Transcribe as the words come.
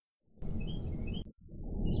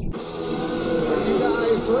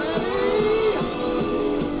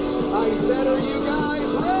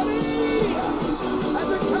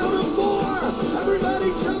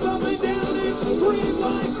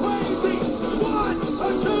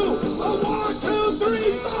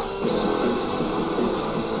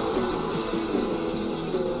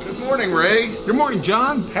morning, Ray. Good morning,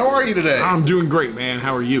 John. How are you today? I'm doing great, man.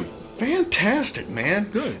 How are you? Fantastic, man.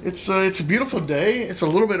 Good. It's a beautiful day. It's a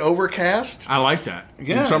little bit overcast. I like that.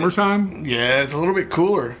 Yeah. In summertime? Yeah, it's a little bit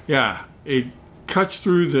cooler. Yeah. It cuts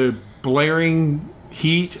through the blaring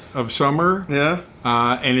heat of summer. Yeah.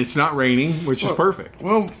 And it's not raining, which is perfect.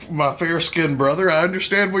 Well, my fair-skinned brother, I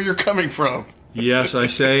understand where you're coming from. Yes, I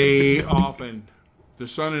say often, the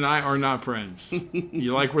sun and I are not friends.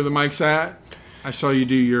 You like where the mic's at? I saw you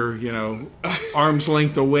do your, arm's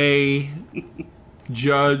length away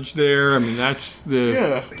judge there. I mean, that's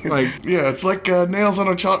the Yeah, it's like nails on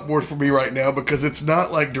a chalkboard for me right now because it's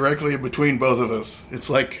not like directly in between both of us. It's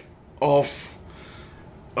like off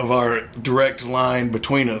of our direct line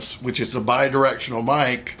between us, which is a bi-directional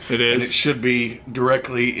mic. It is. And it should be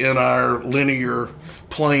directly in our linear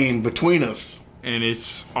plane between us. and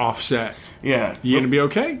it's offset. Yeah. You gonna be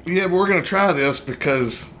okay? Yeah, but we're going to try this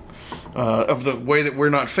because of the way that we're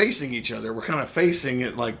not facing each other. We're kind of facing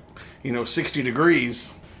it like, 60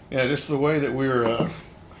 degrees. Yeah, just the way that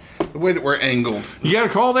we're angled. You got a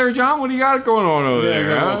call there, John? What do you got going on over there?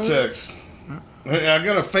 Yeah, I got a little text. I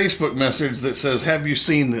got a Facebook message that says, "Have you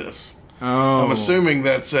seen this?" Oh. I'm assuming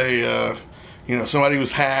that's a, somebody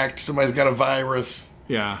was hacked. Somebody's got a virus,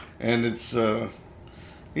 Yeah. and it's. Trying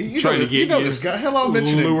to get you, this guy. Hell, I'll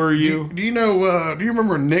mention him. lure you. Do you know? Do you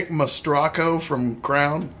remember Nick Mastracco from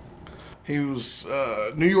Crown? He was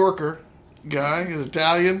a New Yorker guy. He's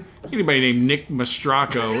Italian. Anybody named Nick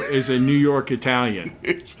Mastracco is a New York Italian.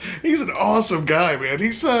 He's an awesome guy, man.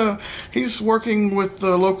 He's working with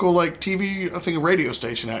the local TV, I think a radio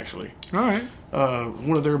station actually. All right.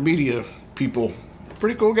 One of their media people.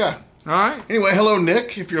 Pretty cool guy. All right. Anyway, hello,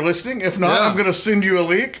 Nick, if you're listening. If not, Yeah. I'm going to send you a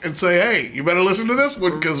link and say, hey, you better listen to this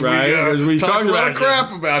one because Right, we talked a lot of about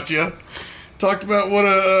crap about you. Talked about what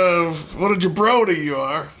a jabroni you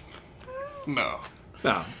are. No.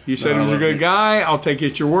 No, you said No, he's I a good love guy. I'll take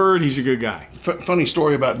it at your word. He's a good guy. Funny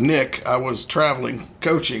story about Nick. I was traveling,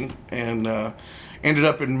 coaching, and ended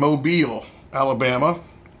up in Mobile, Alabama,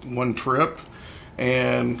 one trip,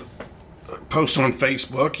 and post on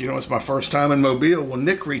Facebook. It's my first time in Mobile. When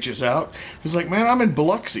Nick reaches out, he's like, "Man, I'm in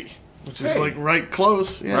Biloxi," which is Hey. right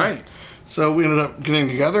close. Yeah. Right. So we ended up getting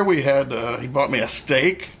together. We had he bought me a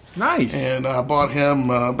steak, Nice. and I bought him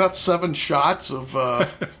about 7 shots of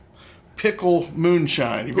pickle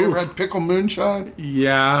moonshine. Have you ever had pickle moonshine?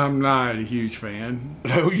 Yeah, I'm not a huge fan.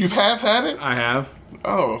 No, you have had it? I have.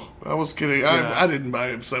 Oh, I was kidding. Yeah. I didn't buy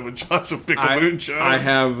him 7 shots of pickle moonshine. I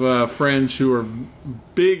have friends who are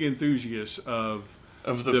big enthusiasts of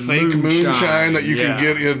the the fake moonshine that you yeah. can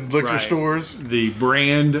get in liquor Right. stores. The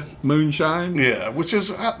brand moonshine. Yeah, which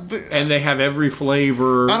is And they have every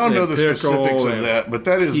flavor. I don't know the Pickle specifics of and that, but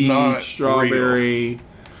that is peach, not real. strawberry.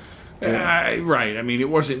 Yeah. Right. I mean, it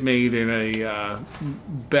wasn't made in a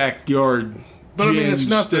backyard. But I mean, gin it's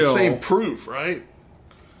not the still. same proof, right?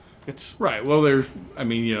 It's Right. Well,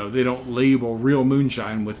 they don't label real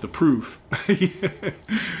moonshine with the proof.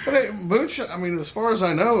 but moonshine. I mean, as far as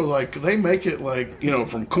I know, they make it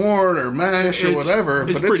from corn or mash or It's- whatever.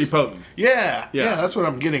 it's but pretty potent. Yeah, Yeah. that's what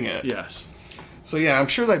I'm getting at. Yes. So yeah, I'm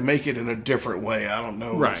sure they make it in a different way. I don't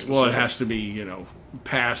know. Right. the Well, it specifics. has to be,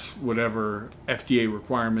 past whatever FDA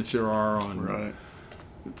requirements there are on Right.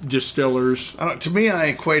 distillers. To me, I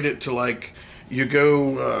equate it to you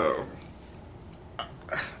go.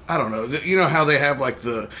 I don't know. You know how they have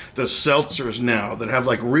the seltzers now that have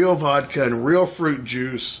real vodka and real fruit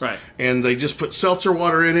juice, Right. And they just put seltzer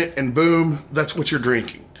water in it, and boom, that's what you're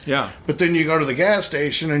drinking. Yeah. But then you go to the gas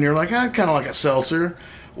station, and you're like, I kind of like a seltzer.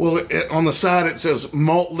 Well, on the side it says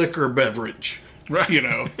malt liquor beverage. Right.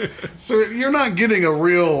 So you're not getting a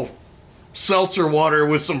real seltzer water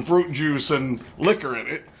with some fruit juice and liquor in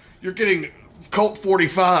it. You're getting Colt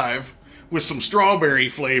 45 with some strawberry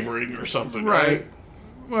flavoring or something, right?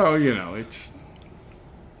 Well, it's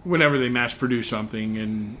whenever they mass produce something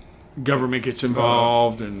and government gets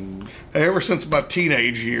involved and Ever since my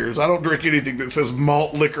teenage years, I don't drink anything that says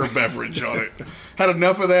malt liquor beverage on it. Had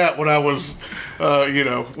enough of that when I was, when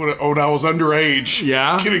I was underage.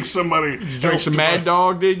 Yeah? Getting somebody. drink some Mad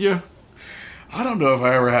Dog, did you? I don't know if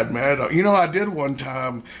I ever had Mad Dog. I did one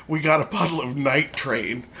time. We got a bottle of Night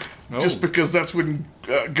Train. Just because that's when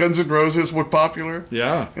Guns N' Roses were popular.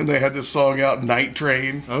 Yeah. And they had this song out, Night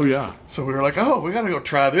Train. Oh, yeah. So we were like, oh, we got to go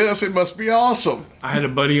try this. It must be awesome. I had a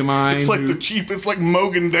buddy of mine. It's like who, the cheapest,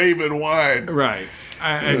 Mogan David wine. Right.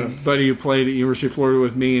 I had a buddy who played at University of Florida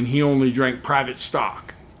with me, and he only drank private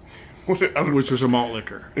stock, What, which was a malt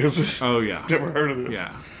liquor. is this? Oh, yeah. Never heard of this.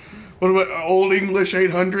 Yeah. What about Old English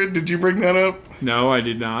 800? Did you bring that up? No, I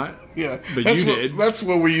did not. Yeah, But that's you what, did. That's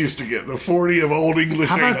what we used to get. The 40 of Old English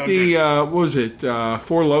How 800. about the, what was it,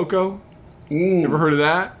 Four Loko? Ever heard of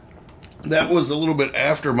that? That was a little bit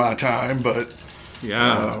after my time, but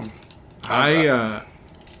Yeah.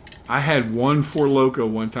 I had one Four Loko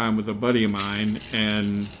one time with a buddy of mine,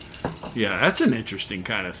 and yeah, that's an interesting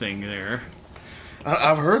kind of thing there.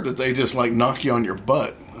 I've heard that they just like knock you on your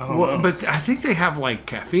butt. I don't know. But I think they have like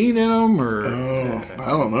caffeine in them, or I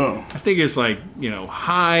don't know. I think it's like,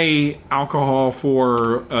 high alcohol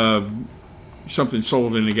for something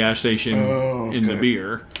sold in a gas station in the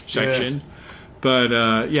beer section. Yeah.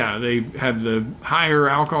 But yeah, they have the higher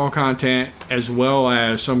alcohol content as well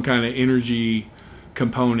as some kind of energy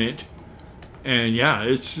component, and yeah,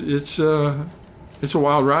 it's a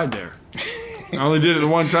wild ride there. I only did it the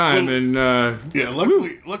one time, and Yeah,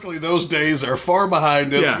 luckily those days are far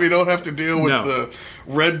behind us. Yeah. We don't have to deal with No. the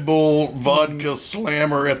Red Bull vodka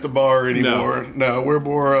slammer at the bar anymore. No, we're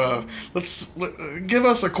more. Give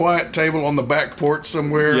us a quiet table on the back porch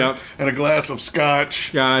somewhere Yep. and a glass of scotch.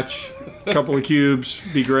 scotch, a couple of cubes,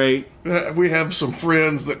 be great. We have some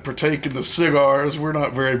friends that partake in the cigars. We're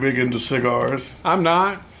not very big into cigars. I'm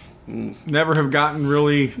not. Never have gotten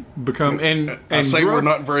really become and I say grew we're up-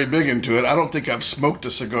 not very big into it. I don't think I've smoked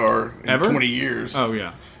a cigar in Ever? 20 years. Oh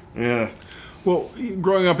yeah. Yeah. Well,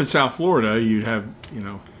 growing up in South Florida, you'd have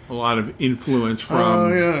a lot of influence from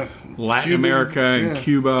Oh, yeah. Latin Cuban, America and yeah.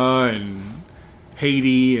 Cuba and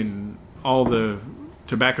Haiti and all the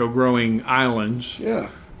tobacco growing islands. Yeah.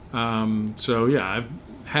 So yeah, I've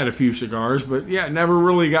had a few cigars, but yeah, never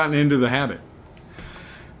really gotten into the habit.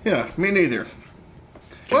 Yeah, me neither.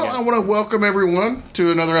 Well, Yeah. I want to welcome everyone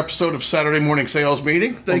to another episode of Saturday Morning Sales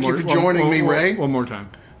Meeting. Thank you for joining me, Ray. One more time,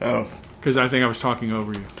 Oh, because I think I was talking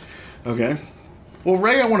over you. okay. Well,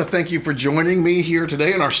 Ray, I want to thank you for joining me here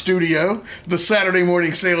today in our studio, the Saturday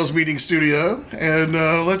Morning Sales Meeting studio, and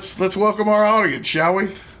let's welcome our audience, shall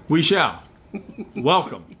we? We shall.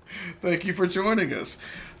 Welcome. Thank you for joining us.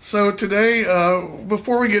 So today,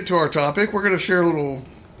 before we get to our topic, we're going to share a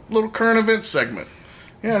little current events segment.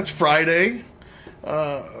 Yeah, it's Friday.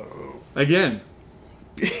 Again.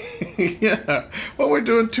 Yeah. Well, we're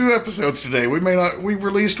doing 2 episodes today. We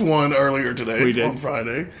released one earlier today We did. on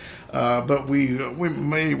Friday. But we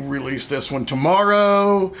may release this one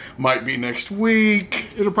tomorrow, might be next week.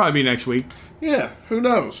 It'll probably be next week. Yeah, who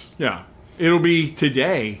knows? Yeah. It'll be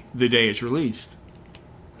today, the day it's released.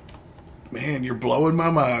 Man, you're blowing my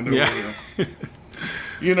mind over Yeah. here.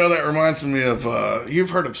 That reminds me of,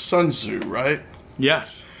 you've heard of Sun Tzu, right?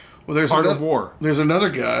 Yes. Well, there's Art of another, War. There's another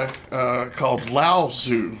guy called Lao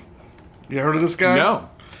Tzu. You heard of this guy? No.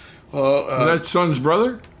 Well, That's Son's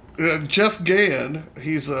brother? Jeff Gann,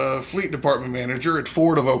 he's a fleet department manager at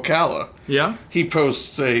Ford of Ocala. Yeah. He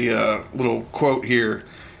posts a little quote here.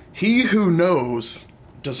 He who knows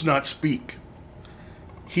does not speak.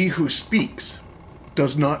 He who speaks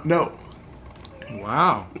does not know.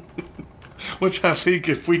 Wow. Which I think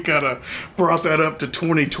if we kind of brought that up to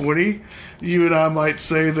 2020, you and I might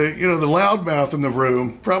say that, the loudmouth in the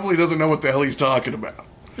room probably doesn't know what the hell he's talking about.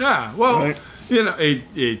 Yeah. Well, Right.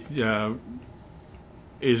 it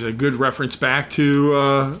is a good reference back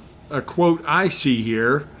to a quote I see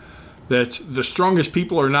here that the strongest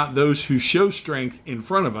people are not those who show strength in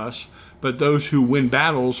front of us, but those who win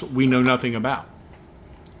battles we know nothing about.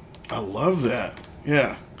 I love that.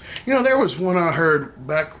 Yeah. There was one I heard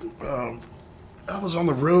back, I was on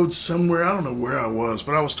the road somewhere. I don't know where I was,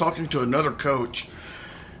 but I was talking to another coach.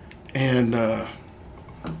 And,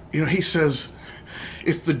 he says,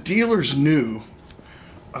 if the dealers knew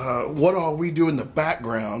what all we do in the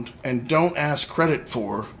background and don't ask credit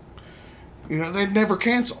for, they'd never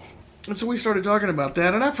cancel. And so we started talking about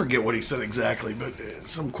that, and I forget what he said exactly, but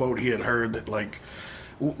some quote he had heard that, like,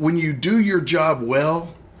 when you do your job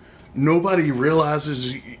well, nobody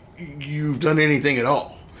realizes you've done anything at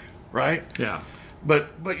all, right? Yeah. But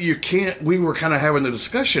you can't, we were kind of having the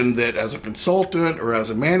discussion that as a consultant or as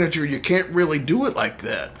a manager, you can't really do it like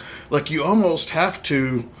that. Like, you almost have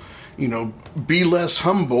to, be less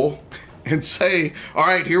humble and say, all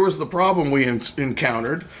right, here was the problem we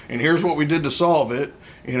encountered, and here's what we did to solve it,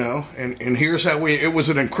 and here's how it was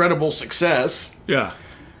an incredible success, Yeah.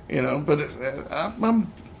 but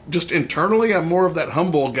I'm just internally, I'm more of that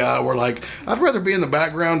humble guy where, like, I'd rather be in the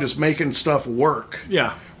background just making stuff work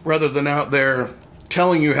Yeah. rather than out there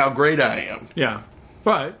telling you how great I am. Yeah.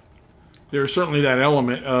 But there's certainly that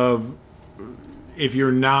element of if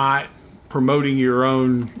you're not promoting your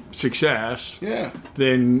own success, Yeah.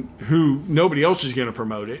 then nobody else is going to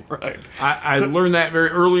promote it. Right. I learned that very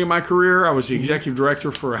early in my career. I was the executive director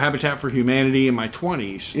for Habitat for Humanity in my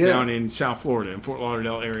 20s down in South Florida, in Fort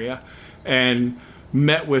Lauderdale area, and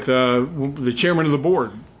met with the chairman of the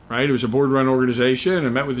board, right? It was a board-run organization,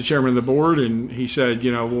 and met with the chairman of the board, and he said,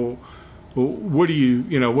 well, what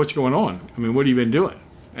do what's going on? I mean, what have you been doing?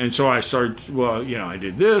 And so I started, I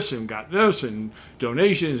did this and got this and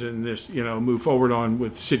donations and this, move forward on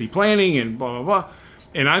with city planning and blah, blah, blah.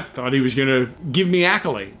 And I thought he was going to give me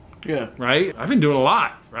accolade. Yeah. Right? I've been doing a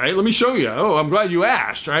lot, right? Let me show you. Oh, I'm glad you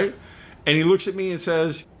asked, right? And he looks at me and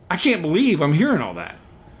says, I can't believe I'm hearing all that.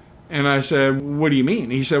 And I said, what do you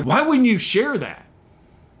mean? He said, why wouldn't you share that?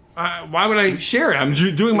 Why would I share it? I'm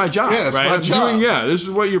doing my job, yeah, it's right? my job. This is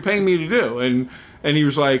what you're paying me to do. And he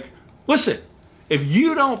was like, listen, if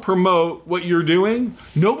you don't promote what you're doing,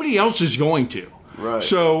 nobody else is going to. Right.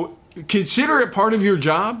 So consider it part of your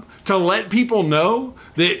job to let people know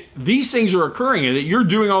that these things are occurring and that you're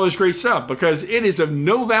doing all this great stuff, because it is of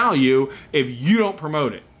no value if you don't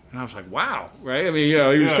promote it. And I was like, wow, right? I mean,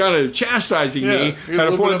 he was kind of chastising me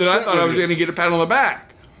at a point that I thought I was going to get a pat on the back.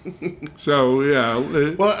 So,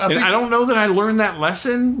 well, I don't know that I learned that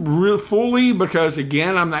lesson real fully, because,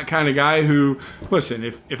 again, I'm that kind of guy who, listen,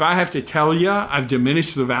 if I have to tell you, I've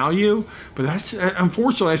diminished the value, but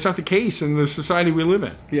unfortunately, that's not the case in the society we live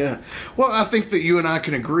in. Yeah. Well, I think that you and I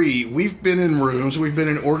can agree. We've been in rooms, we've been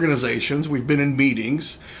in organizations, we've been in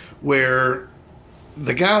meetings where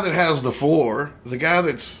the guy that has the floor, the guy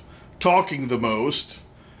that's talking the most,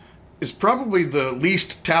 is probably the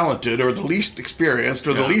least talented or the least experienced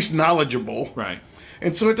or the least knowledgeable. Right.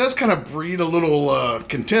 And so it does kind of breed a little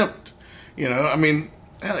contempt. I mean,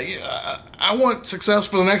 I want success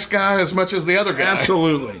for the next guy as much as the other guy.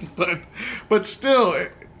 Absolutely. But still,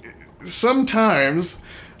 sometimes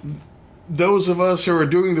those of us who are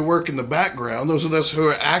doing the work in the background, those of us who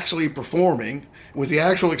are actually performing with the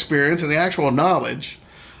actual experience and the actual knowledge,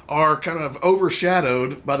 are kind of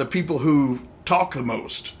overshadowed by the people who talk the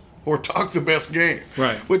most or talk the best game.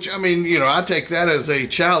 Right. Which, I mean, I take that as a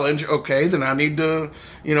challenge. Okay, then I need to,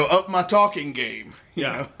 up my talking game.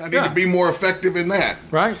 Yeah. I need to be more effective in that.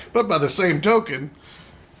 Right. But by the same token,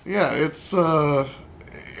 it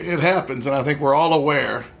happens, and I think we're all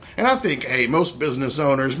aware. And I think, hey, most business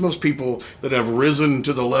owners, most people that have risen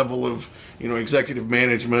to the level of, executive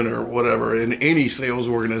management or whatever in any sales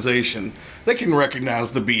organization, they can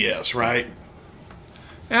recognize the BS, right?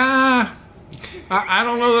 I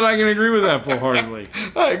don't know that I can agree with that full-heartedly.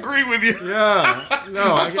 I agree with you. Yeah.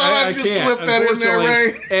 No, I thought I'd just slip that in there,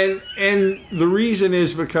 Ray. And the reason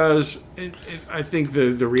is because I think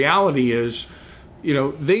the reality is,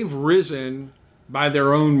 they've risen by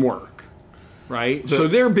their own work, right? So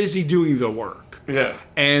they're busy doing the work. Yeah.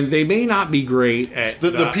 And they may not be great at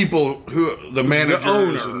the people the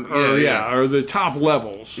managers, the owner, or the top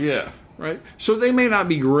levels. Yeah. Right. So they may not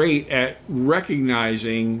be great at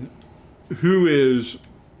recognizing who is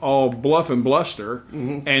all bluff and bluster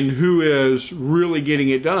and who is really getting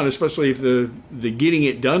it done, especially if the getting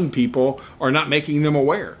it done people are not making them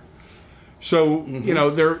aware. So,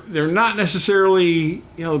 they're not necessarily,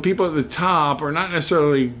 the people at the top are not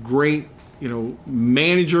necessarily great,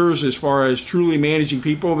 managers as far as truly managing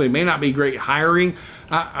people. They may not be great hiring.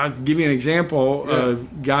 I'll give you an example. A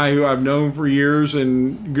guy who I've known for years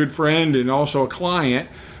and good friend and also a client.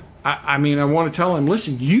 I want to tell him,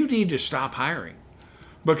 listen, you need to stop hiring,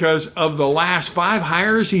 because of the last 5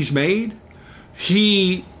 hires he's made,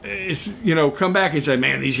 he, come back and say,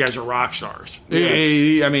 man, these guys are rock stars.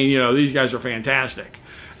 Yeah. These guys are fantastic.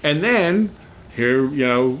 And then here,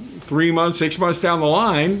 3 months, 6 months down the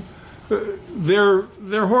line, they're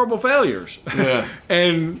horrible failures. Yeah.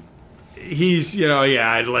 And he's,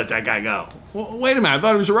 I'd let that guy go. Well, wait a minute, I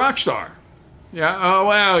thought he was a rock star. Yeah. Oh,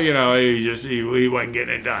 well, he wasn't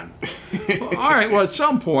getting it done. Well, all right. Well, at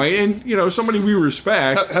some point, and somebody we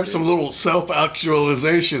respect, have some little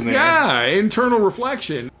self-actualization there. Yeah, internal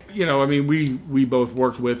reflection. We both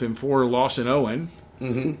worked with him for Lawson Owen,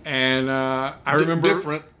 and I remember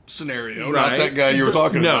different scenario, right? Not that guy you were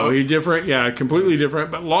talking about. No, he different. Yeah, completely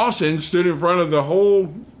different. But Lawson stood in front of the whole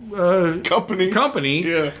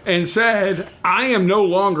company, and said, "I am no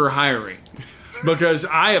longer hiring." Because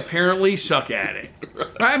I apparently suck at it.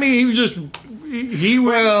 I mean, he was just...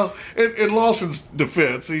 Well, in Lawson's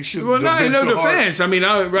defense, he shouldn't have been so defense. hard. I mean,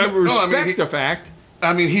 I respect the fact.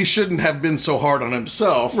 I mean, he shouldn't have been so hard on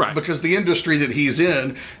himself. Right. Because the industry that he's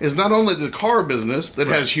in is not only the car business that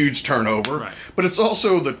has huge turnover, but it's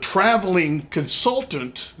also the traveling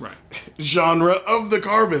consultant genre of the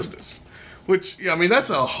car business, Which, yeah, I mean, that's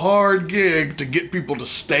a hard gig to get people to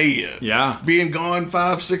stay in. Yeah. Being gone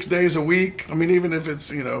 5-6 days a week. I mean, even if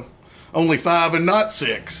it's, only 5 and not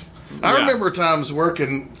 6. I remember times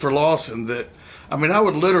working for Lawson that, I mean, I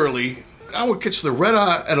would catch the red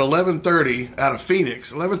eye at 11:30 out of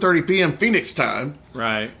Phoenix, 11:30 p.m. Phoenix time.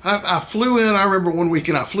 Right. I flew in, I remember one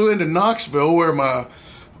weekend, I flew into Knoxville where my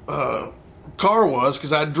car was,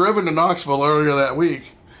 because I'd driven to Knoxville earlier that week,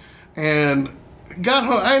 and got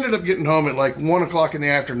home. I ended up getting home at like 1 o'clock in the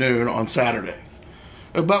afternoon on Saturday.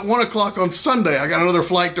 About 1 o'clock on Sunday, I got another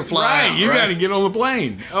flight to fly out. You got to get on the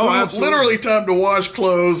plane. Oh, absolutely. Literally time to wash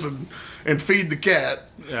clothes and feed the cat.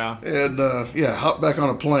 Yeah. And, hop back on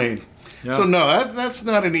a plane. Yeah. So, no, that's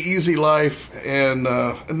not an easy life, and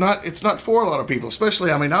it's not for a lot of people,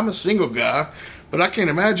 especially, I mean, I'm a single guy, but I can't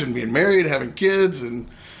imagine being married, having kids, and,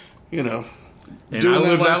 And doing I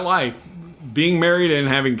live that life. Being married and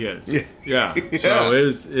having kids. Yeah. Yeah. So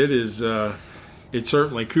it's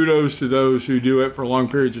certainly kudos to those who do it for long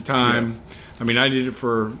periods of time. Yeah. I mean, I did it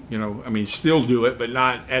for, still do it, but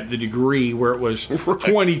not at the degree where it was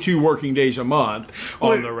 22 working days a month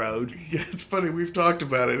on the road. Yeah, it's funny. We've talked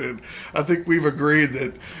about it, and I think we've agreed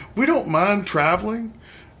that we don't mind traveling,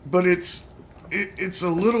 but it's a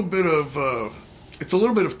little bit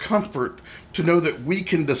of comfort to know that we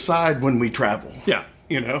can decide when we travel. Yeah.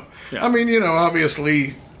 Yeah. Yeah. I mean,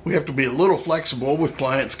 obviously we have to be a little flexible with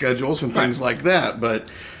client schedules and things like that, but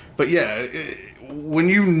yeah, when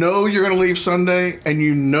you know you're going to leave Sunday and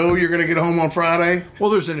you know you're going to get home on Friday. Well,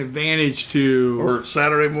 there's an advantage to or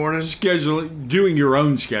Saturday morning doing your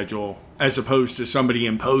own schedule as opposed to somebody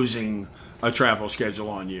imposing a travel schedule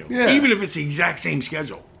on you. Yeah. Even if it's the exact same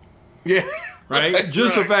schedule. Yeah. Right?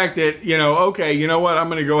 Just the fact that, okay, you know what, I'm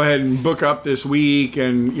going to go ahead and book up this week,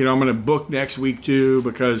 and, I'm going to book next week too,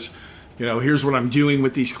 because, here's what I'm doing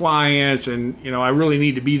with these clients, and, I really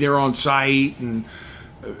need to be there on site, and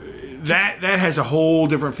that has a whole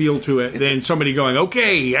different feel to it than somebody going,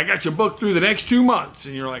 okay, I got you booked through the next 2 months,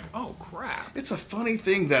 and you're like, oh, crap. It's a funny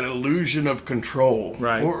thing, that illusion of control.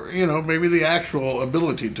 Right. Or, maybe the actual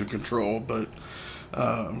ability to control, but,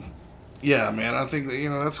 yeah, man, I think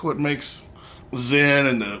that, that's what makes Zen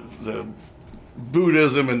and the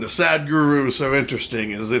Buddhism and the Sadhguru so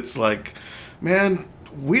interesting, is it's like, man,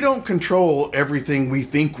 we don't control everything we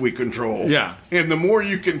think we control. Yeah. And the more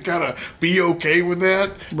you can kind of be okay with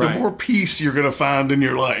that, the more peace you're going to find in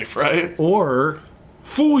your life, right? Or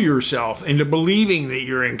fool yourself into believing that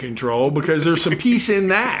you're in control, because there's some peace in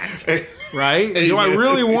that. Right? Do I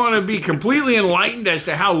really want to be completely enlightened as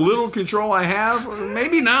to how little control I have?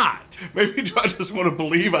 Maybe not. Maybe I just want to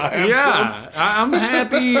believe I have some. Yeah, I'm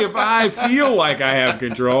happy if I feel like I have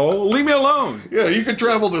control. Leave me alone. Yeah, you could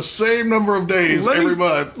travel the same number of days every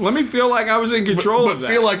month. Let me feel like I was in control of that.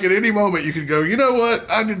 But feel like at any moment you could go, you know what?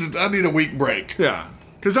 I need a week break. Yeah,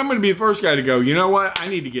 because I'm going to be the first guy to go, you know what? I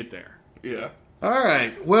need to get there. Yeah. All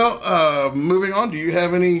right. Well, moving on. Do you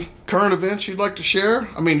have any current events you'd like to share?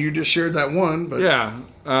 I mean, you just shared that one, but yeah.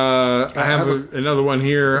 I have another one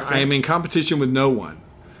here. Okay. I am in competition with no one.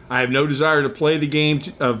 I have no desire to play the game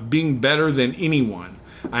of being better than anyone.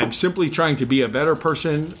 I am simply trying to be a better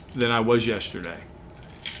person than I was yesterday.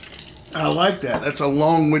 I like that. That's a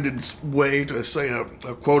long-winded way to say a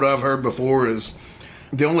quote I've heard before is,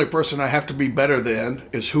 the only person I have to be better than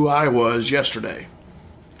is who I was yesterday.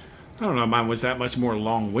 I don't know if mine was that much more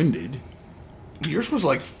long-winded. Yours was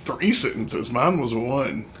like 3 sentences. Mine was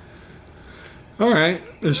 1. All right.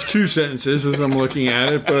 There's 2 sentences as I'm looking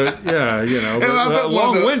at it, but yeah, but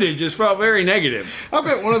long-winded just felt very negative. I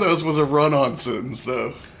bet one of those was a run-on sentence,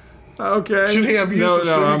 though. Okay. Should he have used a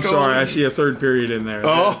semicolon? I'm sorry. I see a third period in there.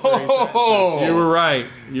 Oh! You were right.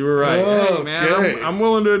 Okay. Hey, man, I'm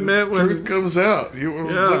willing to admit when truth comes out.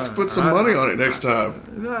 Let's put some money on it next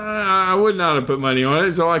time. I would not have put money on it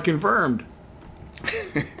until I confirmed.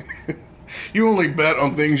 You only bet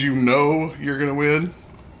on things you know you're going to win?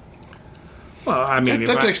 Well, I mean,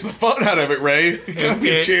 that takes the fun out of it, Ray. There's got to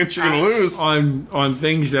be a chance you're going to lose. On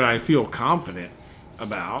things that I feel confident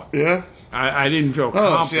about. Yeah? I didn't feel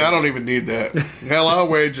confident. Oh, see, I don't even need that. Hell, I'll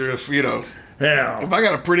wager if if I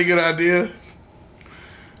got a pretty good idea.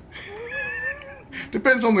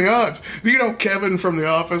 Depends on the odds. Do you know Kevin from The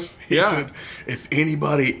Office? He said, if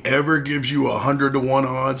anybody ever gives you 100 to 1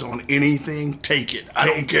 odds on anything, take it. I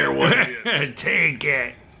don't care what it is. Take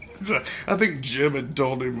it. So, I think Jim had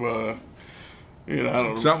told him, I don't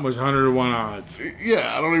know. Something was 100 to 1 odds.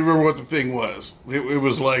 Yeah, I don't even remember what the thing was. It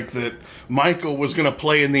was like that Michael was going to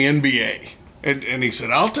play in the NBA. And he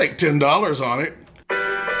said, I'll take $10 on it.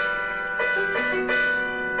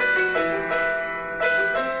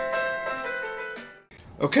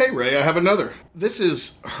 Okay, Ray, I have another. This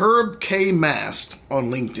is Herb K. Mast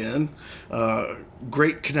on LinkedIn.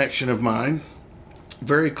 Great connection of mine.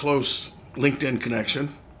 Very close LinkedIn connection.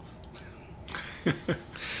 You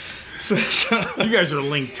guys are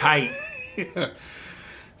linked tight. Yeah.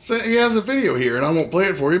 So he has a video here, and I won't play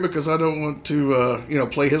it for you because I don't want to,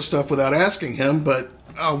 play his stuff without asking him, but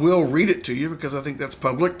I will read it to you because I think that's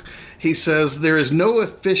public. He says, there is no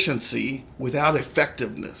efficiency without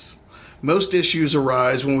effectiveness. Most issues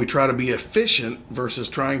arise when we try to be efficient versus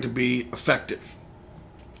trying to be effective.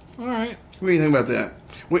 All right. What do you think about that?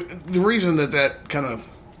 The reason that kind of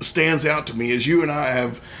stands out to me is you and I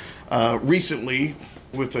have recently,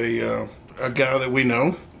 with a guy that we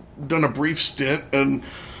know, done a brief stint in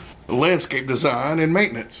landscape design and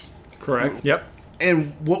maintenance. Correct. Yep.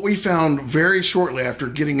 And what we found very shortly after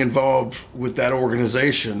getting involved with that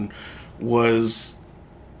organization was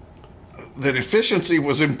that efficiency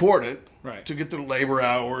was important, right, to get the labor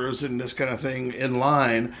hours and this kind of thing in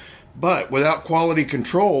line. But without quality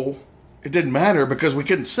control, it didn't matter because we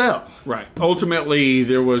couldn't sell. Right. Ultimately,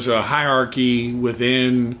 there was a hierarchy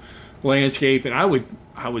within landscape, and I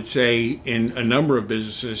would say in a number of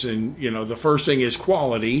businesses, and the first thing is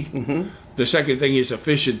quality. Mm-hmm. The second thing is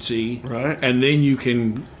efficiency. Right. And then you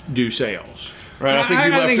can do sales. Right. I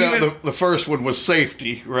think you left out the first one was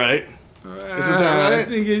safety, right? Isn't that right? I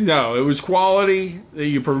think it was quality. That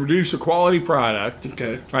you produce a quality product.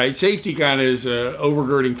 Okay. Right. Safety kind of is an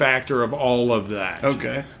overgirding factor of all of that.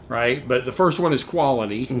 Okay. Right. But the first one is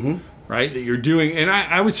quality. Mm-hmm. Right. That you're doing, and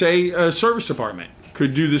I would say a service department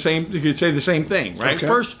could do the same. You could say the same thing. Right. Okay.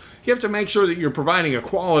 First, you have to make sure that you're providing a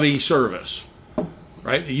quality service.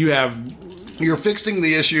 Right. That you're fixing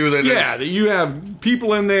the issue that that you have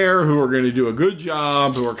people in there who are going to do a good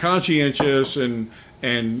job, who are conscientious, and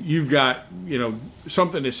you've got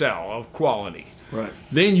something to sell of quality. Right.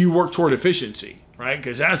 Then you work toward efficiency, right?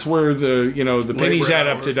 Because that's where the pennies add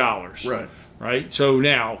up to dollars. Right. Right. So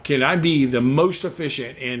now, can I be the most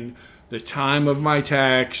efficient in the time of my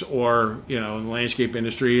tax, or in the landscape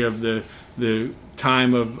industry of the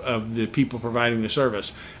time of the people providing the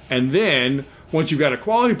service, and then once you've got a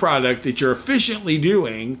quality product that you're efficiently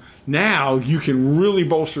doing, now you can really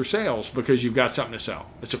bolster sales because you've got something to sell.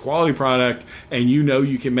 It's a quality product, and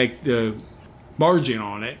you can make the margin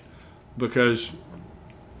on it because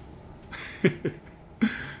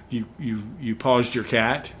you paused your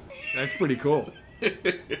cat. That's pretty cool.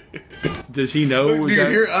 Does he know? Do you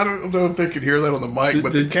hear? I don't know if they can hear that on the mic,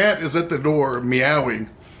 but the cat is at the door meowing.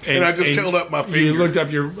 And I just held up my finger. You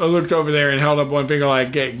looked over there and held up one finger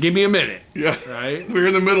like, hey, give me a minute. Yeah. Right? We're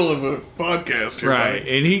in the middle of a podcast here. Right.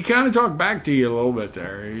 Buddy. And he kind of talked back to you a little bit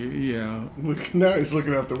there. Now he's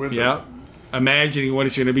looking out the window. Yep. Imagining what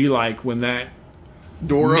it's going to be like when that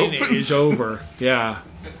door minute opens. is over. Yeah.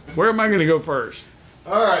 Where am I going to go first?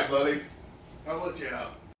 All right, buddy. I'll let you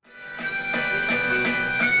out.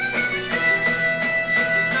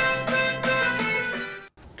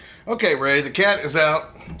 Okay, Ray, the cat is out.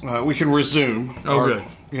 We can resume. Good.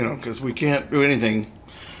 Because we can't do anything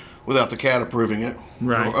without the cat approving it.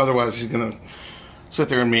 Right. Otherwise, he's going to sit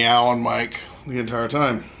there and meow on Mike the entire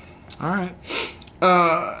time. All right.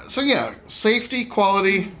 Safety,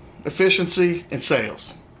 quality, efficiency, and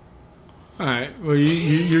sales. All right. Well,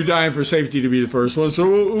 you're dying for safety to be the first one, so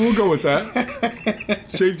we'll go with that.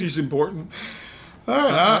 Safety's important. All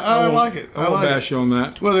right, I like it. I'll bash you on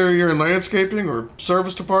that. Whether you're in landscaping or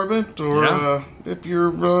service department, or if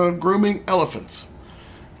you're grooming elephants,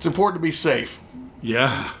 it's important to be safe.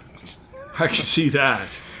 Yeah, I can see that.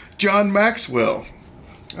 John Maxwell.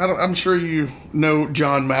 I'm sure you know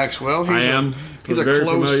John Maxwell. He's a very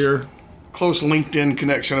familiar. Close LinkedIn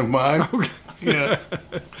connection of mine. Okay. Yeah.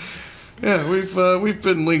 Yeah, we've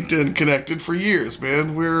been LinkedIn connected for years,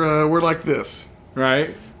 man. We're like this.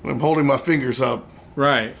 Right. I'm holding my fingers up.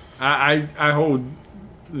 Right. I hold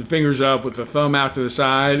the fingers up with the thumb out to the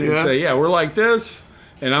side and say, we're like this,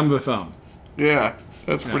 and I'm the thumb. Yeah,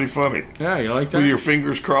 that's pretty funny. Yeah, you like that? With your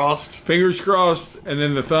fingers crossed? Fingers crossed, and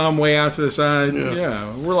then the thumb way out to the side.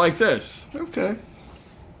 Yeah, we're like this. Okay.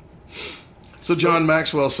 So John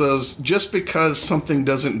Maxwell says, just because something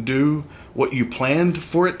doesn't do what you planned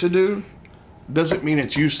for it to do, doesn't mean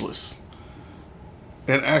it's useless.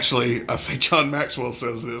 And actually, I say John Maxwell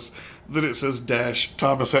says this, then it says dash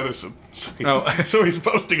Thomas Edison. So he's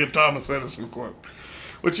posting a Thomas Edison quote.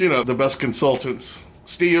 Which, the best consultants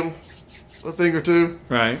steal a thing or two.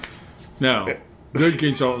 Right. No. Good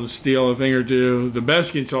consultants steal a thing or two. The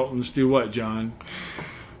best consultants do what, John?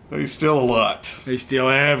 They steal a lot. They steal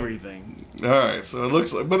everything. All right, so it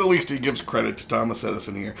looks like, but at least he gives credit to Thomas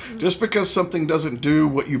Edison here. Just because something doesn't do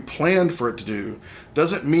what you planned for it to do,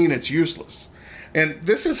 doesn't mean it's useless. And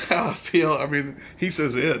this is how I feel. I mean, he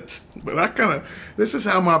says it, but this is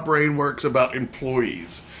how my brain works about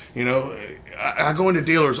employees. You know, I go into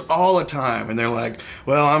dealers all the time, and they're like,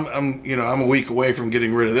 "Well, I'm a week away from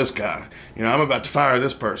getting rid of this guy. You know, I'm about to fire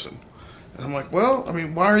this person." And I'm like, "Well, I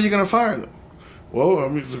mean, why are you going to fire them?" "Well, I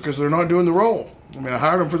mean, because they're not doing the role. I mean, I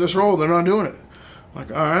hired them for this role. They're not doing it." I'm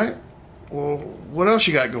like, "All right. Well, what else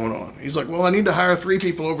you got going on?" He's like, "Well, I need to hire 3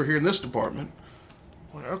 people over here in this department."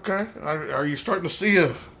 I'm like, okay. Are you starting to see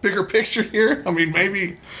a bigger picture here? I mean,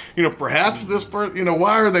 maybe, perhaps this person,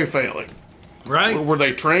 why are they failing? Right. Were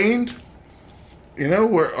they trained?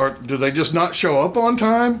 Or do they just not show up on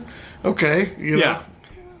time? Okay. Yeah.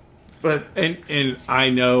 But and I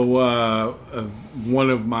know one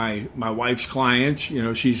of my wife's clients,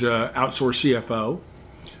 she's a outsourced CFO,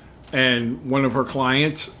 and one of her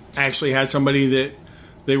clients actually had somebody that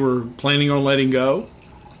they were planning on letting go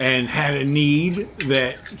and had a need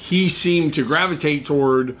that he seemed to gravitate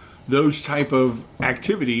toward those type of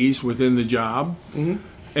activities within the job. Mm-hmm.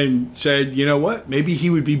 And said, you know what, maybe he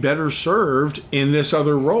would be better served in this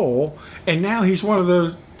other role. And now he's one of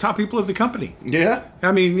the top people of the company. Yeah.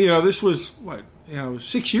 I mean, this was,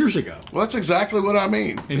 6 years ago. Well, that's exactly what I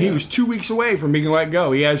mean. And he was 2 weeks away from being let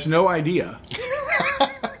go. He has no idea.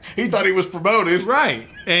 He thought he was promoted. Right.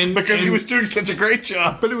 Because he was doing such a great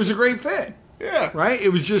job. But it was a great fit. Yeah. Right?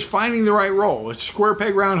 It was just finding the right role. It's square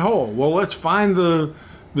peg, round hole. Well, let's find the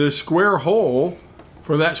square hole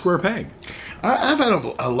for that square peg. I've had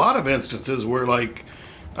a lot of instances where,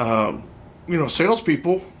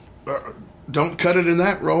 salespeople don't cut it in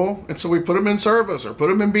that role, and so we put them in service or put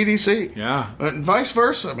them in BDC. Yeah. And vice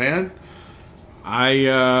versa, man.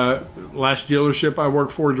 Last dealership I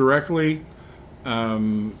worked for directly,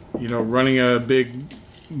 running a big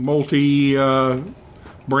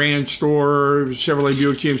multi-brand store, Chevrolet,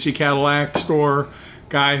 Buick, GMC, Cadillac store,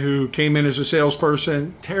 guy who came in as a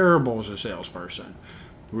salesperson, terrible as a salesperson.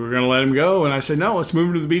 We were going to let him go, and I said, no, let's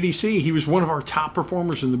move him to the BDC. He was one of our top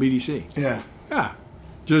performers in the BDC. Yeah. Yeah.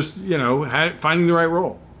 Just, finding the right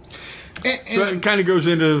role. So it kind of goes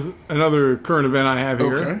into another current event I have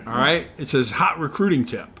here. Okay. All right. It says hot recruiting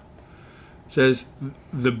tip. It says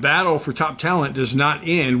the battle for top talent does not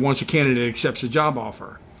end once a candidate accepts a job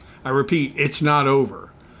offer. I repeat, it's not over.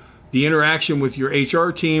 The interaction with your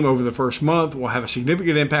HR team over the first month will have a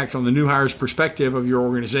significant impact on the new hire's perspective of your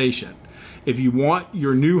organization. If you want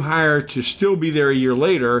your new hire to still be there a year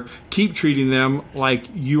later, keep treating them like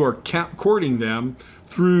you are courting them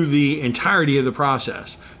through the entirety of the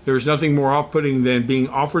process. There's nothing more off-putting than being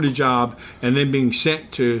offered a job and then being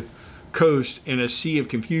sent to coast in a sea of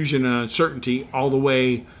confusion and uncertainty all the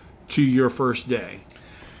way to your first day.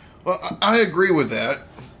 Well, I agree with that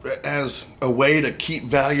as a way to keep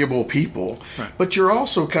valuable people, right. But you're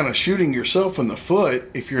also kind of shooting yourself in the foot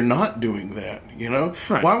if you're not doing that,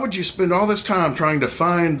 Right. Why would you spend all this time trying to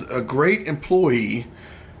find a great employee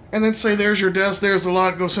and then say, there's your desk, there's the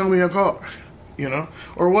lot, go sell me a car,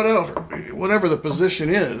 or whatever the position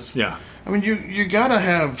is. Yeah. I mean, you got to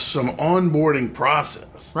have some onboarding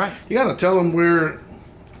process. Right. You got to tell them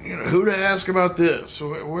who to ask about this,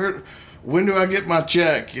 when do I get my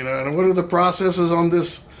check, and what are the processes on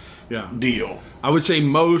this deal. I would say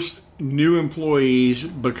most new employees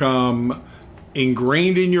become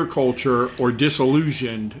ingrained in your culture or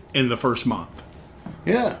disillusioned in the first month.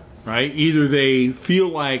 Yeah. Right? Either they feel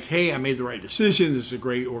like, hey, I made the right decision, this is a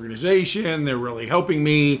great organization, they're really helping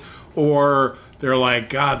me, or they're like,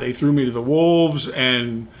 God, they threw me to the wolves,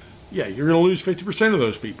 and you're going to lose 50% of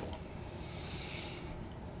those people.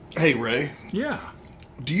 Hey, Ray. Yeah.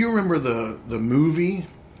 Do you remember the movie,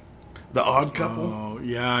 The Odd Couple? Oh,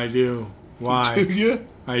 yeah, I do. Why? Do you?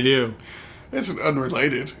 I do. It's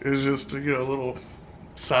unrelated. It's just a little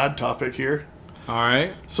side topic here. All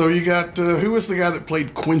right. So you got who was the guy that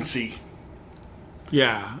played Quincy?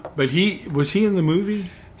 Yeah, but was he in the movie?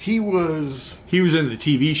 He was in the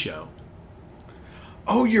TV show.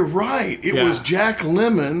 Oh, you're right. It was Jack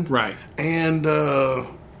Lemmon. Right. And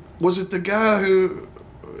was it the guy who?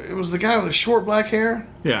 It was the guy with the short black hair.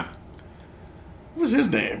 Yeah. What was his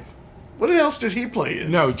name? What else did he play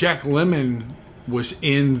in? No, Jack Lemmon was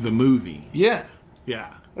in the movie. Yeah.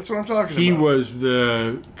 Yeah. That's what I'm talking He about. was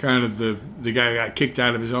the kind of the guy who got kicked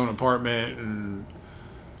out of his own apartment, and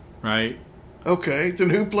right. Okay, then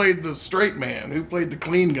who played the straight man? Who played the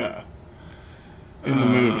clean guy in the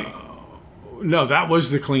movie? No, that was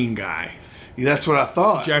the clean guy. Yeah, that's what I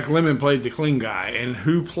thought. Jack Lemmon played the clean guy, and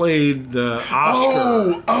who played the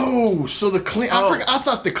Oscar? So the clean. I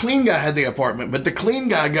thought the clean guy had the apartment, but the clean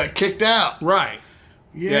guy got kicked out. Right.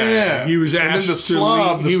 Yeah. He was asked and then the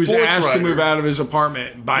slob, he was asked writer. to move out of his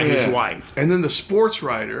apartment by his wife. And then the sports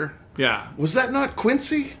writer Yeah. Was that not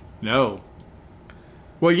Quincy? No.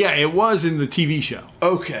 Well, yeah, it was in the TV show.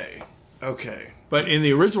 Okay. But in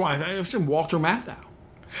the original, I thought it was in Walter Matthau.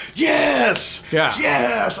 Yes! Yeah.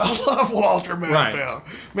 Yes! I love Walter Matthau. Right.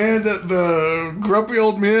 Man, the Grumpy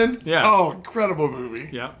Old Men. Yeah. Oh, incredible movie.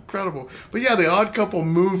 Yeah. Incredible. But yeah, the Odd Couple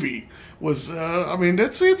movie was,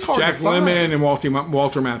 it's hard Jack to find. Lemmon and Walter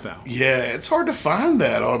Matthau. Yeah, it's hard to find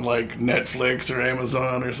that on like Netflix or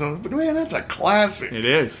Amazon or something. But man, that's a classic. It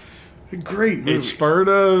is. A great movie. It spurred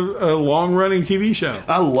a long-running TV show.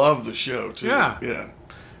 I love the show too. Yeah. Yeah.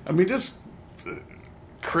 I mean, just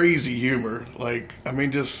crazy humor. Like, I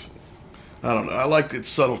mean, just, I don't know. I like its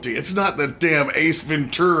subtlety. It's not the damn Ace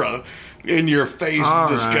Ventura in your face All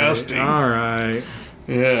disgusting. Right, all right.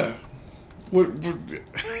 Yeah.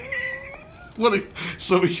 What are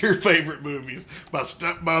some of your favorite movies? My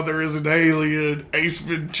Stepmother is an Alien, Ace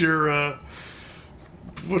Ventura.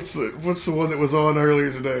 What's the one that was on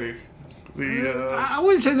earlier today? I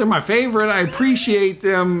wouldn't say they're my favorite. I appreciate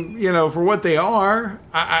them, for what they are.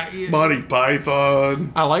 Monty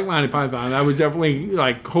Python. I like Monty Python. I would definitely,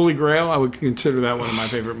 like Holy Grail, I would consider that one of my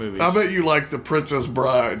favorite movies. I bet you like The Princess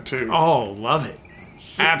Bride, too. Oh, love it.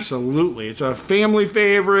 Absolutely. It's a family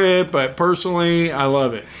favorite, but personally, I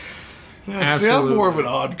love it. Yeah, see, I'm more of an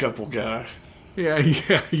Odd Couple guy. Yeah,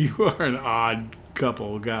 you are an odd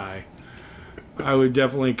couple guy. I would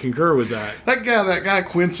definitely concur with that. That guy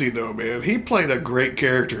Quincy, though, man, he played a great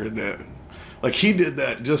character in that. Like, he did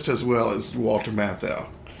that just as well as Walter Matthau,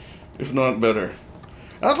 if not better.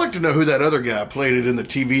 I'd like to know who that other guy played it in the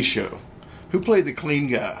TV show. Who played the clean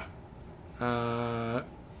guy?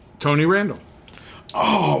 Tony Randall.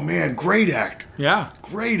 Oh, man, great actor. Yeah.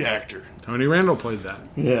 Great actor. Tony Randall played that.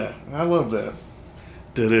 Yeah, I love that.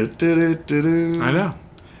 I know.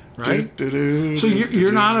 Right? So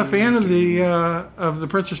you're not a fan of the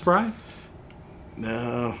Princess Bride?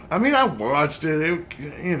 No. I mean, I watched it.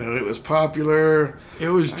 It was popular. It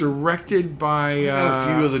was directed by... I got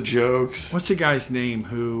a few of the jokes. What's the guy's name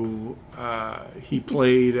who... he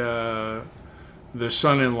played the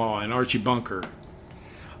son-in-law in Archie Bunker.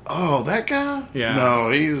 Oh, that guy? Yeah.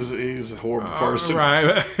 No, he's a horrible person.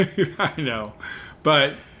 Right. I know.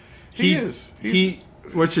 But he is.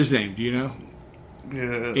 What's his name? Do you know?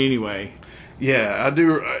 Yeah. Anyway. Yeah, I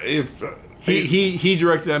do. He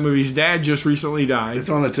directed that movie. His dad just recently died. It's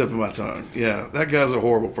on the tip of my tongue. Yeah, that guy's a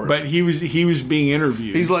horrible person. But he was being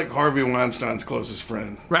interviewed. He's like Harvey Weinstein's closest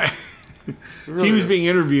friend. Right. Really he was is. being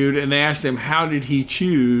interviewed, and they asked him, how did he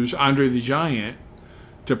choose Andre the Giant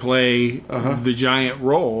to play the giant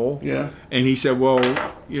role? Yeah. And he said, well,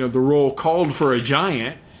 the role called for a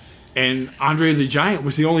giant, and Andre the Giant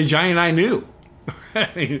was the only giant I knew. I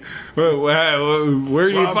mean, where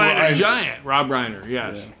do you find a giant? Rob Reiner,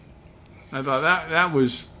 yes. Yeah. I thought that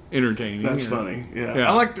was entertaining. That's funny. Yeah.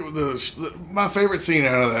 I like my favorite scene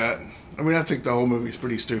out of that. I mean, I think the whole movie's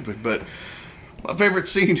pretty stupid, but my favorite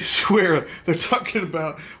scene is where they're talking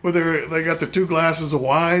about whether they got the 2 glasses of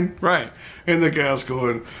wine. Right. And the guy's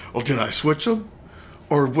going, well, did I switch them?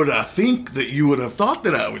 Or would I think that you would have thought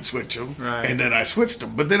that I would switch them? Right. And then I switched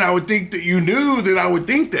them. But then I would think that you knew that I would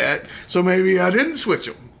think that, so maybe I didn't switch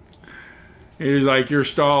them. He was like, you're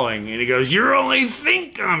stalling. And he goes, you only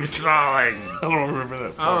think I'm stalling. I don't remember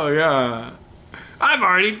that part. Oh, yeah. I've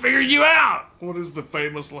already figured you out. What is the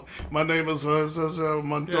famous line? My name is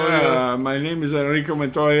Montoya. Yeah, my name is Enrico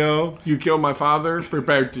Montoya. You killed my father.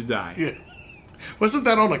 Prepare to die. Yeah. Wasn't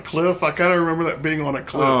that on a cliff? I kind of remember that being on a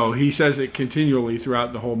cliff. Oh, he says it continually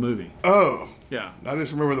throughout the whole movie. Oh. Yeah. I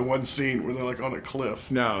just remember the one scene where they're like on a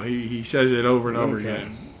cliff. No, he says it over and over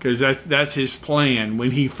again. Because that's his plan.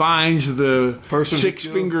 When he finds the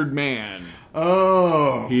six-fingered man,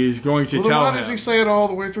 he is going to tell him. Why does he say it all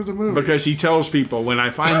the way through the movie? Because he tells people, when I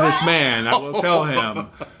find this man, I will tell him,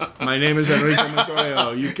 my name is Enrico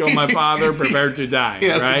Montoya. You killed my father, prepare to die.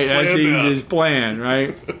 Right? That's his plan,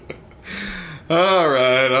 right? All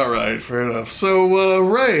right, fair enough. So,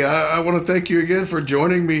 Ray, I want to thank you again for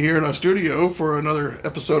joining me here in our studio for another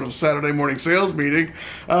episode of Saturday Morning Sales Meeting.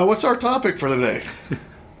 What's our topic for today?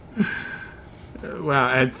 Wow,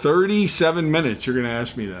 at 37 minutes, you're going to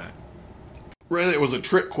ask me that. Ray, it was a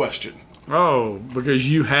trick question. Oh, because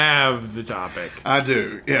you have the topic. I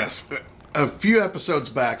do, yes. A few episodes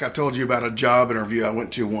back, I told you about a job interview I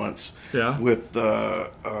went to once. Yeah. With,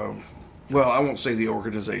 well, I won't say the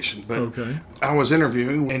organization, but okay. I was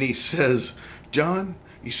interviewing, and he says, John,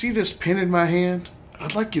 you see this pen in my hand?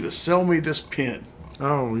 I'd like you to sell me this pen.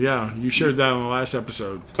 Oh, yeah. You shared that on the last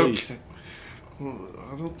episode. Please. Okay. Well,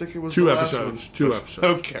 I don't think it was Two the last episodes. one. 2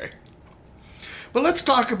 episodes. Okay. But let's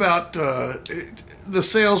talk about the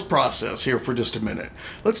sales process here for just a minute.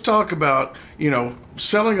 Let's talk about,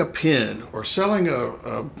 selling a pen or selling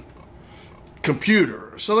a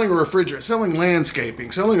computer, selling a refrigerator, selling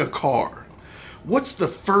landscaping, selling a car. What's the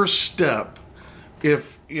first step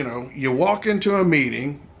if, you walk into a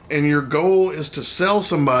meeting and your goal is to sell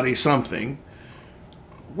somebody something?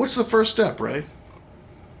 What's the first step, Ray?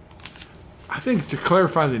 I think to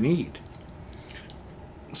clarify the need.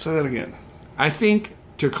 Say that again. I think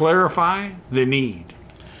to clarify the need.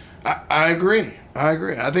 I agree.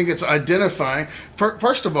 I think it's identifying.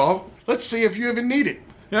 First of all, let's see if you even need it.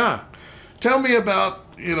 Yeah. Tell me about,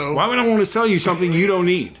 Why would I want to sell you something you don't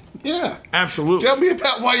need? Yeah. Absolutely. Tell me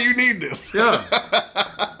about why you need this. Yeah.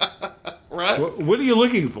 Right? What are you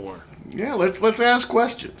looking for? Yeah, let's ask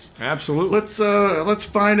questions. Absolutely. Let's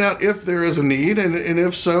find out if there is a need, and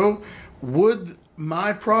if so, would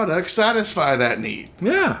my product satisfy that need?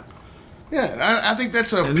 Yeah. Yeah, I think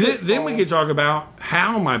that's a And then we can talk about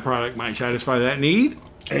how my product might satisfy that need.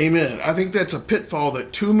 Amen. I think that's a pitfall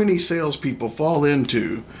that too many salespeople fall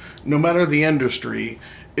into, no matter the industry,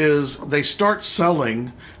 is they start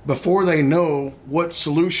selling before they know what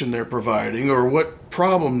solution they're providing or what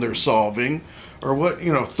problem they're solving or what,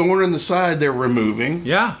 thorn in the side they're removing.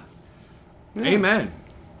 Yeah. Amen.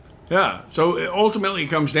 Yeah. So it ultimately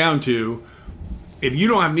comes down to, if you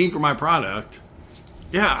don't have need for my product,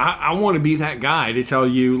 I want to be that guy to tell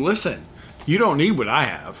you, listen, you don't need what I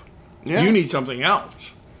have. Yeah. You need something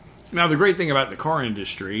else. Now, the great thing about the car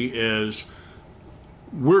industry is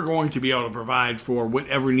we're going to be able to provide for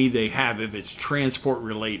whatever need they have if it's transport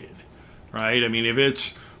related, right? I mean, if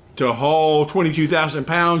it's to haul 22,000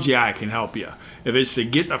 pounds, I can help you. If it's to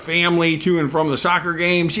get the family to and from the soccer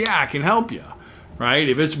games, I can help you, right?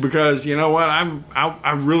 If it's because,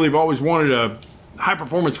 I really have always wanted a high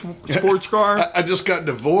performance sports car. I just got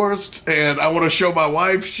divorced and I want to show my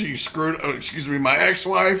wife my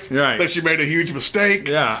ex-wife, right, that she made a huge mistake.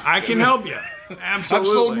 Yeah, I can help you. Absolutely.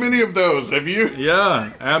 I've sold many of those. Have you?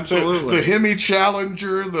 Yeah, absolutely. The Hemi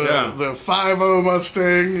Challenger, the 5.0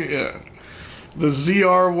 Mustang, the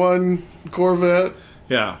ZR1 Corvette.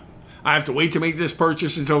 Yeah. I have to wait to make this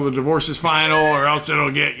purchase until the divorce is final, or else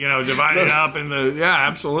it'll get, divided up in the... Yeah,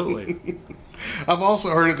 absolutely. I've also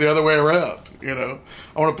heard it the other way around. I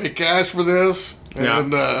want to pay cash for this,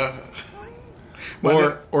 and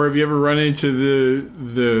or have you ever run into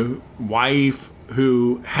the wife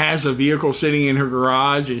who has a vehicle sitting in her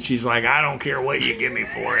garage and she's like, I don't care what you give me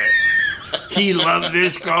for it. He loved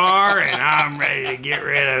this car and I'm ready to get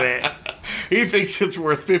rid of it. He thinks it's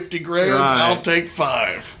worth $50,000. Right. I'll take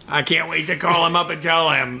 $5,000. I can't wait to call him up and tell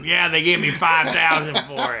him, they gave me $5,000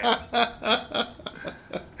 for it.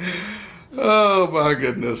 Oh my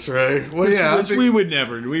goodness, Ray. Well, I think we would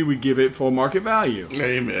never. We would give it full market value.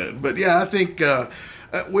 Amen. But I think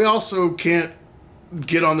we also can't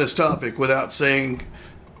get on this topic without saying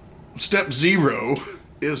step 0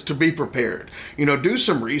 is to be prepared. Do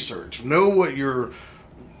some research. Know what your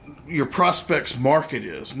prospect's market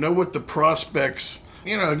is. Know what the prospects.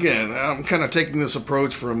 Again, I'm kind of taking this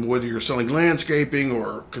approach from whether you're selling landscaping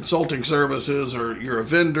or consulting services or you're a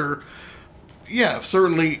vendor. Yeah,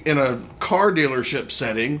 certainly in a car dealership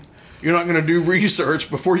setting, you're not going to do research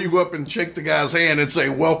before you go up and shake the guy's hand and say,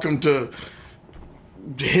 welcome to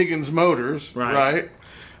Higgins Motors, right?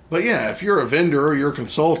 But if you're a vendor or you're a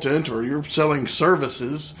consultant or you're selling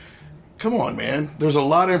services, come on, man. There's a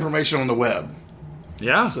lot of information on the web.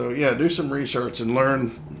 Yeah. So, do some research and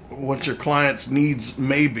learn what your client's needs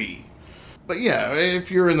may be. But, if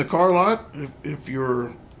you're in the car lot, if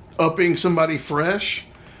you're upping somebody fresh,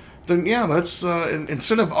 then let's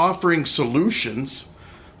instead of offering solutions,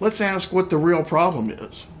 let's ask what the real problem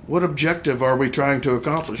is. What objective are we trying to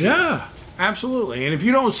accomplish? Yeah, absolutely. And if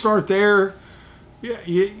you don't start there,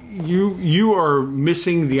 you are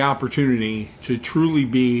missing the opportunity to truly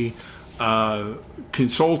be a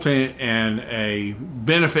consultant and a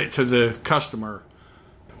benefit to the customer,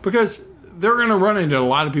 because they're going to run into a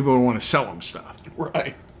lot of people who want to sell them stuff.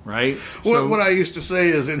 Right. Right. What I used to say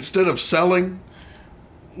is, instead of selling,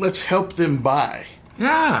 let's help them buy.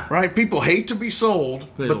 Yeah. Right? People hate to be sold,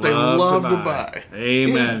 but they love to buy.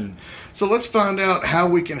 Amen. Yeah. So let's find out how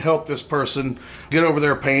we can help this person get over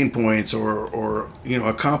their pain points or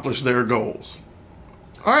accomplish their goals.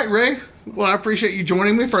 All right, Ray. Well, I appreciate you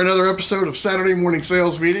joining me for another episode of Saturday Morning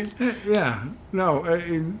Sales Meeting. Yeah. No,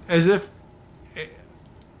 as if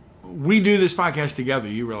we do this podcast together.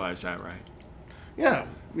 You realize that, right? Yeah.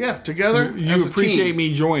 Yeah, together. You appreciate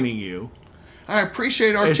me joining you. I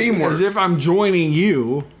appreciate our teamwork. As if I'm joining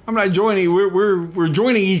you. I'm not joining. We're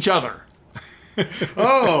joining each other.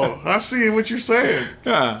 Oh, I see what you're saying.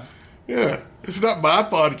 Yeah. Yeah. It's not my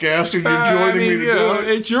podcast, and you're joining me to do it.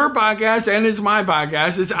 It's your podcast and it's my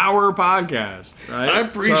podcast. It's our podcast, right? I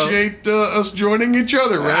appreciate us joining each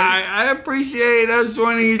other, right? I appreciate us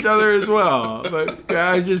joining each other as well. But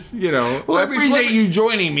I just, I appreciate you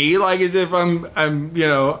joining me, like as if I'm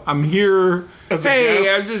here.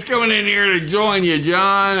 Hey, I was just coming in here to join you,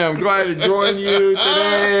 John. I'm glad to join you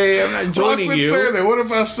today. I'm not joining you. Say that. What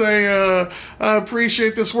if I say, I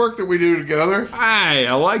appreciate this work that we do together? I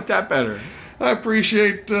like that better. I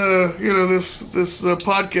appreciate, this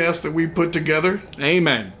podcast that we put together.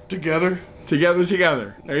 Amen. Together.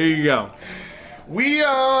 There you go. We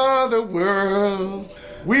are the world.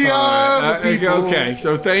 We are the people. Okay,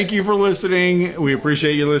 so thank you for listening. We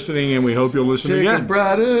appreciate you listening, and we hope you'll listen again. Take a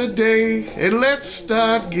brighter day, and let's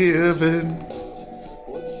start giving.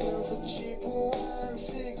 What sells a cheap wine,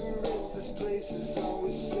 cigarettes? This place is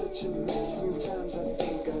always such a mess. Sometimes I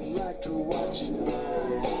think I'd like to watch it burn.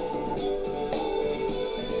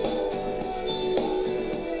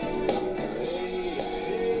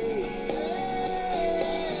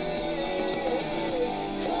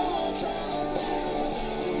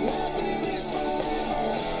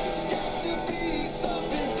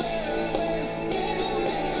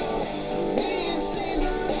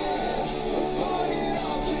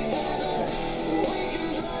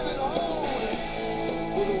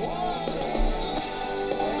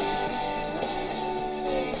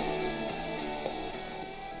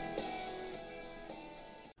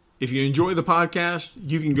 If you enjoy the podcast,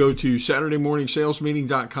 you can go to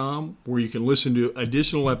SaturdayMorningSalesMeeting.com where you can listen to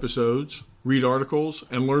additional episodes, read articles,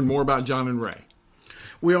 and learn more about John and Ray.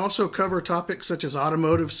 We also cover topics such as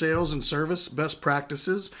automotive sales and service, best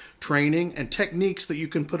practices, training, and techniques that you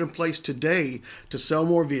can put in place today to sell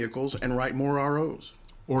more vehicles and write more ROs.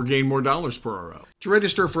 Or gain more dollars per RO. To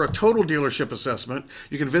register for a total dealership assessment,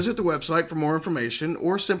 you can visit the website for more information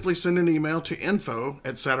or simply send an email to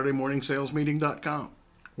info@SaturdayMorningSalesMeeting.com.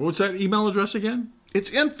 What's that email address again? It's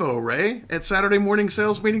info, Ray, at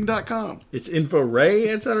SaturdayMorningSalesMeeting.com. It's info, Ray,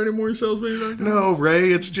 at SaturdayMorningSalesMeeting.com? No,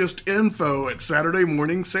 Ray, it's just info at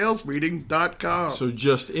SaturdayMorningSalesMeeting.com. So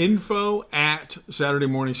just info at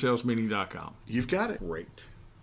SaturdayMorningSalesMeeting.com. You've got it. Great.